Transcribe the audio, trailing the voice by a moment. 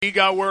We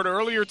got word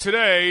earlier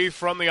today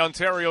from the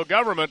Ontario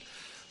government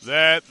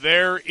that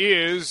there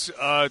is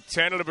a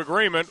tentative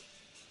agreement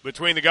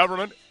between the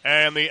government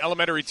and the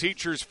Elementary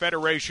Teachers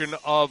Federation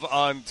of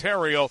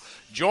Ontario.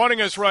 Joining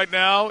us right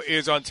now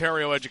is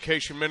Ontario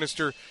Education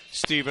Minister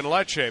Stephen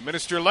Lecce.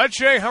 Minister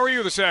Lecce, how are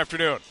you this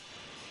afternoon?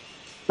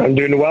 I'm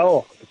doing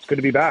well. It's good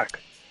to be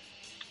back.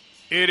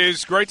 It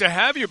is great to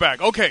have you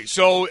back. Okay,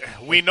 so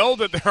we know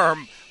that there are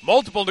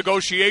multiple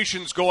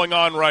negotiations going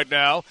on right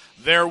now.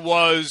 There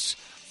was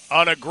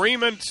an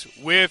agreement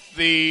with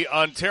the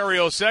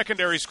Ontario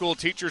Secondary School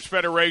Teachers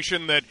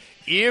Federation that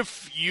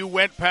if you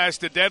went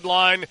past the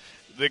deadline,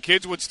 the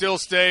kids would still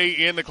stay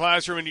in the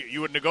classroom and you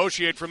would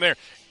negotiate from there.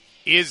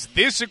 Is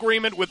this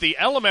agreement with the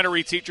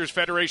Elementary Teachers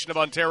Federation of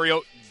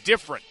Ontario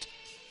different?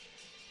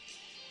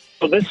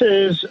 So this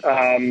is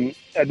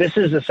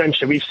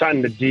essentially, we've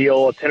signed the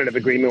deal, a tentative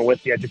agreement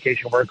with the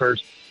education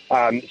workers.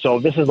 So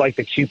this is like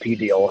the QP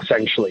deal,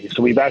 essentially.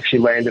 So we've actually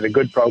landed a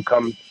good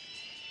outcome.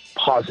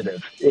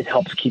 Positive. It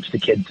helps keep the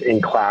kids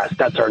in class.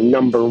 That's our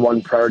number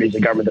one priority as a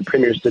government. The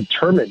Premier is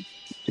determined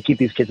to keep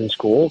these kids in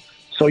school.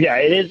 So yeah,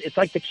 it's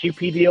like the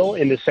QP deal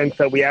in the sense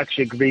that we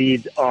actually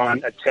agreed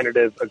on a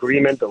tentative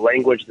agreement, the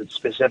language, the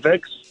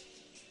specifics.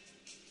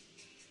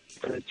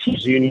 For the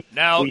teachers union,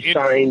 now we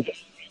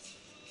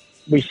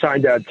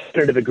signed a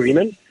tentative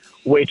agreement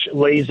which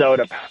lays out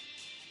a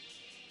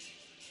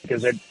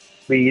because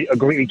we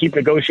keep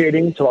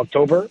negotiating till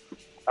October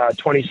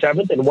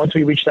 27th, and once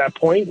we reach that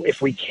point,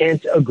 if we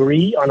can't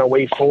agree on a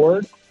way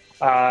forward,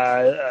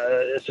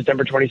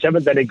 September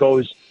 27th, then it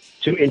goes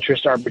to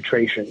interest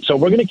arbitration. So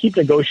we're going to keep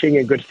negotiating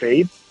in good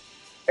faith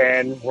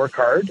and work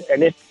hard.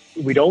 And if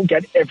we don't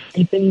get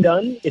everything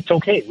done, it's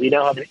okay. We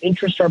now have an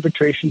interest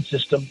arbitration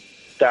system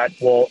that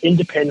will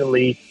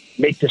independently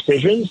make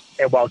decisions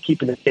and while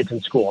keeping the kids in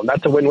school. And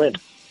that's a win-win.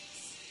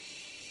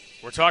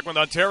 We're talking with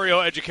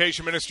Ontario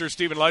Education Minister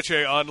Stephen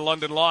Lecce on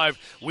London Live.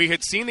 We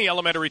had seen the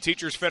Elementary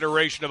Teachers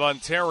Federation of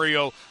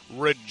Ontario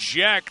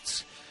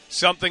reject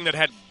something that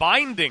had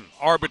binding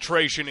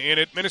arbitration in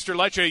it. Minister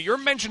Lecce, you're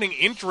mentioning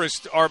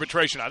interest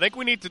arbitration. I think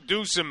we need to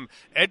do some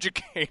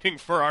educating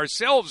for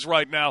ourselves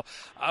right now.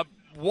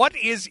 What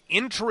is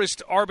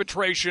interest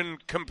arbitration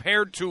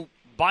compared to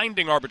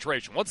binding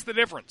arbitration? What's the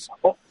difference?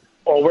 Well,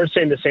 we're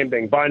saying the same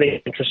thing,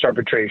 binding interest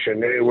arbitration.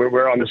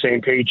 We're on the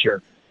same page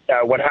here.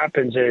 What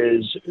happens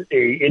is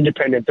a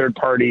independent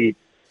third-party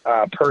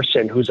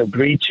person who's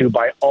agreed to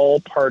by all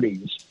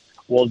parties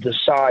will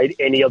decide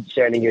any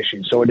outstanding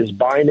issues. So it is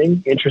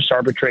binding interest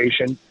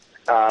arbitration,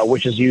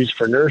 which is used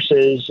for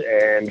nurses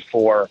and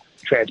for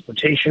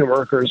transportation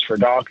workers, for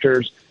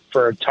doctors,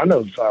 for a ton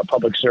of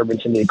public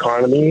servants in the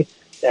economy.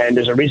 And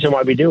there's a reason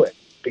why we do it,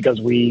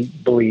 because we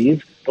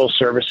believe those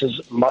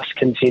services must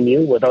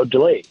continue without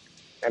delay.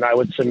 And I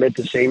would submit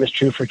the same is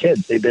true for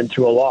kids. They've been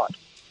through a lot.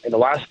 And the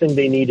last thing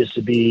they need is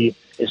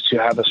to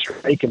have a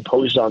strike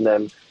imposed on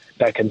them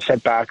that can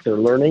set back their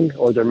learning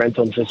or their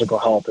mental and physical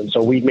health. And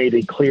so we've made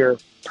a clear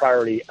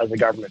priority as a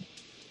government.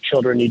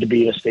 Children need to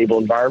be in a stable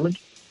environment.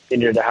 They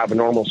need to have a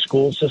normal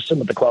school system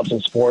with the clubs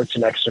and sports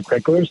and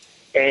extracurriculars.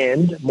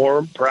 And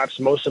perhaps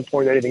most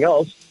important than anything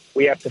else,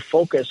 we have to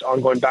focus on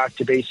going back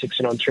to basics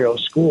in Ontario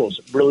schools,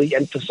 really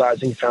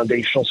emphasizing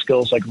foundational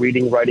skills like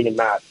reading, writing, and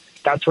math.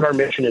 That's what our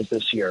mission is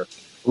this year,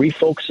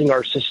 refocusing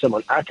our system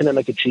on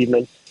academic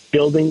achievement,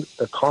 building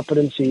the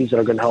competencies that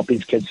are going to help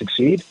these kids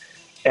succeed,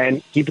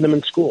 and keeping them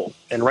in school.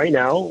 And right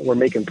now, we're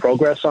making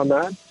progress on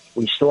that.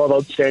 We still have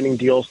outstanding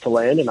deals to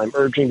land, and I'm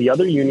urging the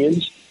other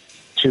unions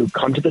to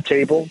come to the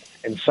table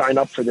and sign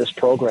up for this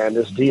program,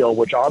 this deal,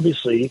 which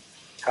obviously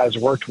has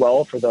worked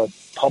well for the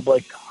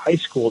public high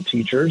school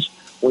teachers.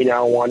 We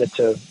now want it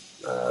to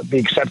be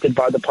accepted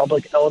by the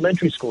public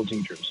elementary school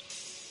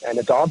teachers. And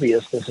it's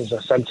obvious this is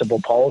a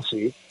sensible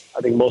policy. I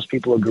think most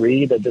people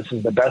agree that this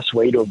is the best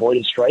way to avoid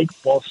a strike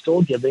while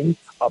still giving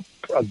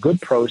a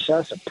good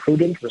process, a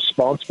prudent,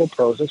 responsible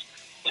process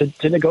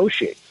to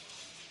negotiate.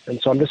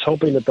 And so I'm just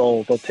hoping that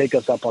they'll take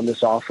us up on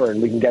this offer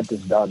and we can get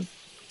this done.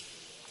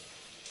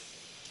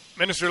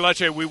 Minister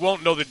Lecce, we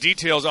won't know the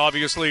details,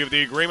 obviously, of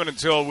the agreement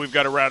until we've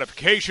got a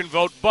ratification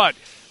vote. But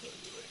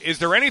is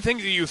there anything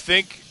that you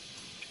think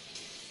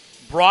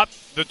brought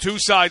the two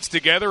sides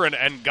together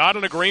and got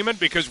an agreement?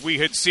 Because we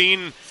had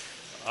seen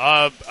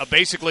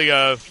basically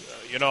a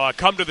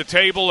come to the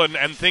table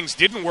and things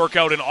didn't work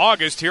out in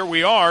August. Here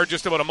we are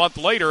just about a month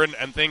later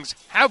and things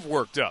have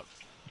worked out.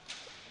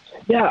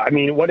 Yeah, I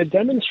mean, what it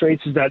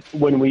demonstrates is that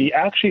when we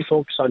actually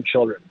focus on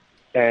children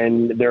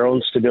and their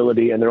own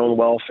stability and their own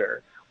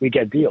welfare, we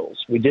get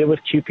deals. We did it with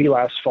QP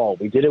last fall.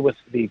 We did it with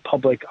the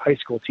public high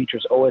school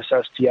teachers,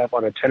 OSSTF,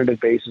 on a tentative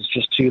basis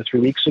just 2 or 3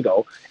 weeks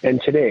ago.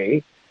 And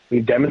today,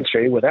 we've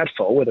demonstrated with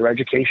ETFO, with our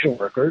education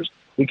workers,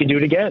 we can do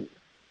it again.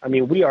 I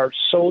mean, we are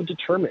so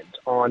determined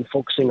on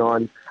focusing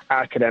on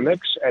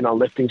academics and on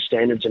lifting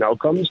standards and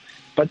outcomes.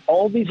 But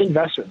all these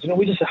investments,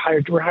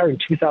 we're hiring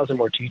 2,000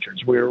 more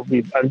teachers.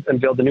 We've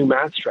unveiled a new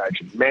math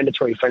strategy,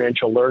 mandatory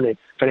financial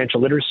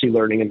literacy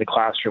learning in the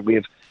classroom. We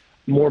have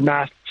more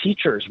math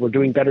teachers. We're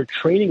doing better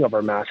training of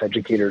our math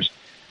educators.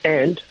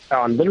 And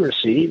on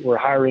literacy, we're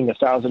hiring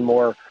 1,000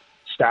 more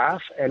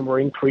staff, and we're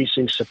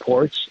increasing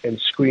supports and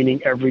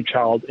screening every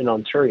child in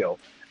Ontario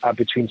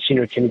between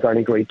senior kindergarten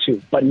and grade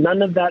 2. But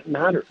none of that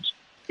matters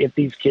if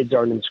these kids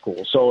aren't in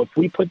school. So if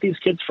we put these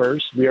kids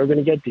first, we are going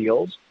to get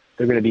deals.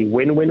 They're going to be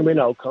win-win-win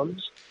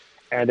outcomes,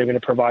 and they're going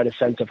to provide a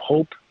sense of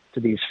hope to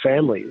these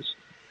families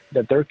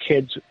that their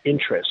kids'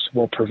 interests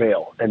will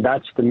prevail. And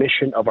that's the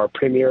mission of our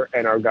Premier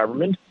and our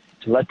government,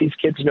 to let these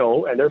kids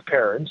know and their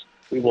parents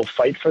we will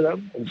fight for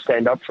them and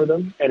stand up for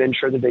them and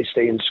ensure that they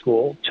stay in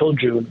school till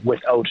June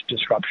without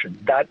disruption.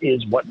 That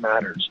is what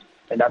matters.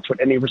 And that's what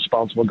any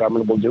responsible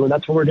government will do, and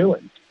that's what we're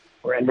doing.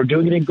 And we're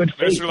doing it in good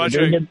faith. We're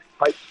doing it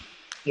by,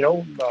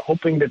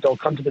 hoping that they'll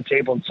come to the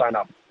table and sign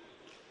up.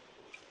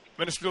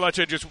 Minister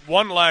Lecce, just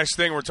one last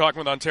thing. We're talking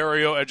with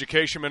Ontario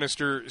Education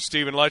Minister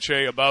Stephen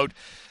Lecce about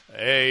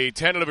a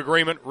tentative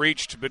agreement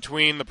reached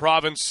between the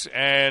province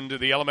and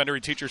the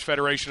Elementary Teachers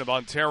Federation of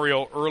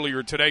Ontario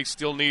earlier today.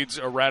 Still needs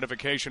a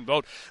ratification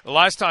vote. The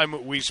last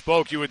time we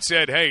spoke, you had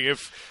said, hey,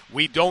 if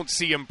we don't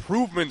see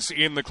improvements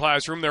in the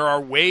classroom, there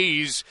are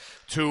ways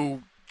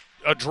to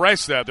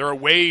address that. There are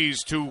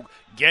ways to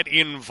get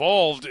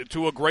involved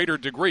to a greater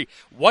degree.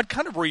 What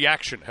kind of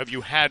reaction have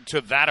you had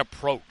to that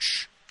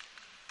approach?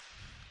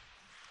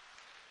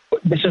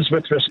 This is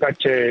with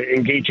respect to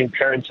engaging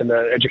parents in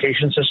the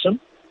education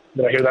system.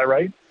 Did I hear that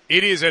right?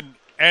 It is,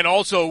 and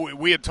also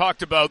we had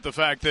talked about the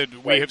fact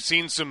that we have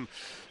seen some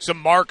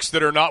marks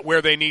that are not where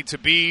they need to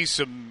be,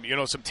 some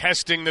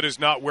testing that is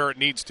not where it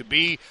needs to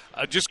be.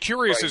 Just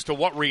curious as to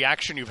what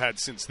reaction you've had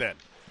since then.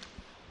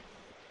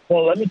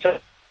 Well, let me tell you,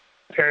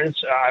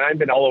 parents, and I've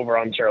been all over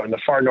Ontario, in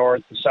the far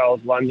north, the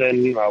south,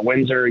 London,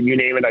 Windsor, you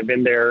name it. I've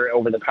been there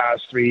over the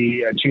past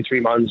 3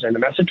 months, and the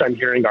message I'm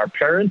hearing, our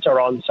parents are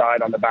on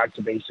side on the back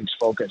to basics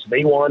focus.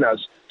 They want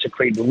us to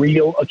create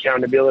real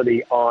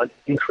accountability on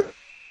increased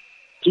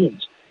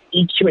students.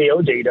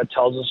 EQAO data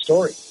tells a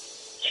story.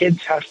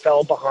 Kids have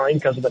fell behind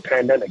because of the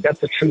pandemic.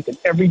 That's the truth in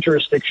every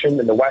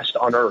jurisdiction in the West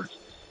on earth.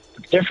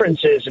 The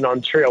difference is in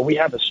Ontario, we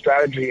have a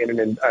strategy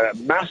and a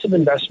massive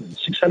investment,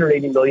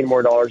 $680 million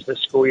more this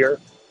school year.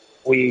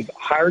 We've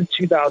hired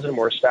 2,000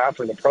 more staff.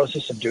 We're in the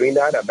process of doing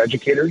that, of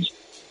educators.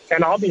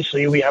 And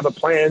obviously, we have a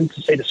plan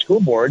to say to school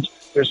boards,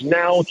 there's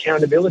now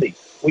accountability.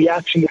 We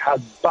actually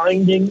have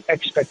binding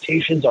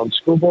expectations on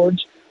school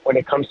boards when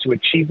it comes to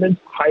achievement,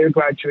 higher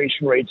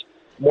graduation rates,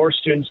 more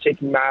students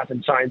taking math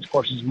and science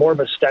courses, more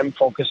of a STEM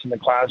focus in the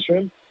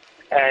classroom.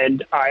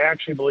 And I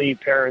actually believe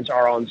parents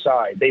are on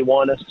side. They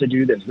want us to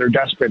do this. They're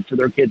desperate for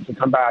their kids to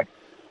come back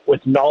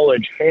with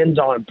knowledge,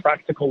 hands-on,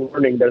 practical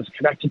learning that is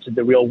connected to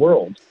the real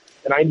world.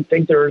 And I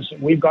think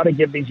we've got to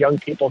give these young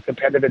people a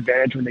competitive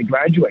advantage when they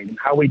graduate. And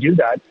how we do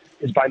that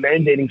is by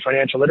mandating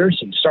financial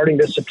literacy. Starting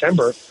this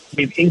September,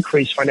 we've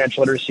increased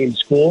financial literacy in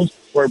schools.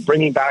 We're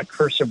bringing back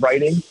cursive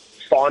writing,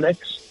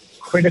 phonics,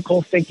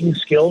 critical thinking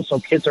skills, so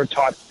kids are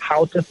taught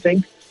how to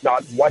think,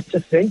 not what to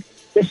think.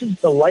 This is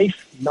the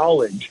life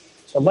knowledge,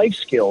 the life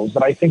skills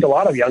that I think a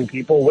lot of young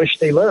people wish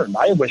they learned.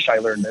 I wish I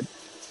learned it.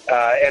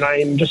 And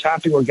I'm just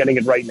happy we're getting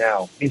it right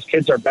now. These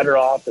kids are better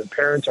off. Their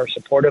parents are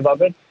supportive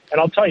of it. And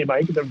I'll tell you,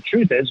 Mike, the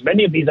truth is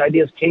many of these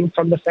ideas came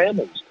from the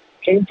families,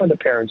 came from the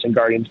parents and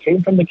guardians,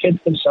 came from the kids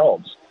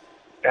themselves.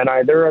 And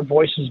their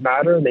voices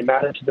matter, and they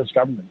matter to this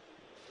government.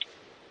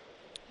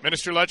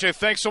 Minister Lecce,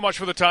 thanks so much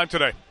for the time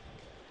today.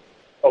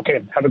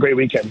 Okay, have a great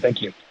weekend.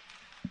 Thank you.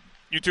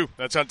 You too.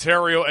 That's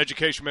Ontario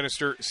Education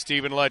Minister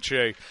Stephen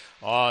Lecce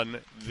on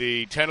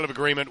the tentative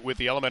agreement with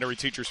the Elementary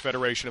Teachers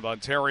Federation of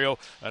Ontario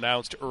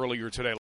announced earlier today.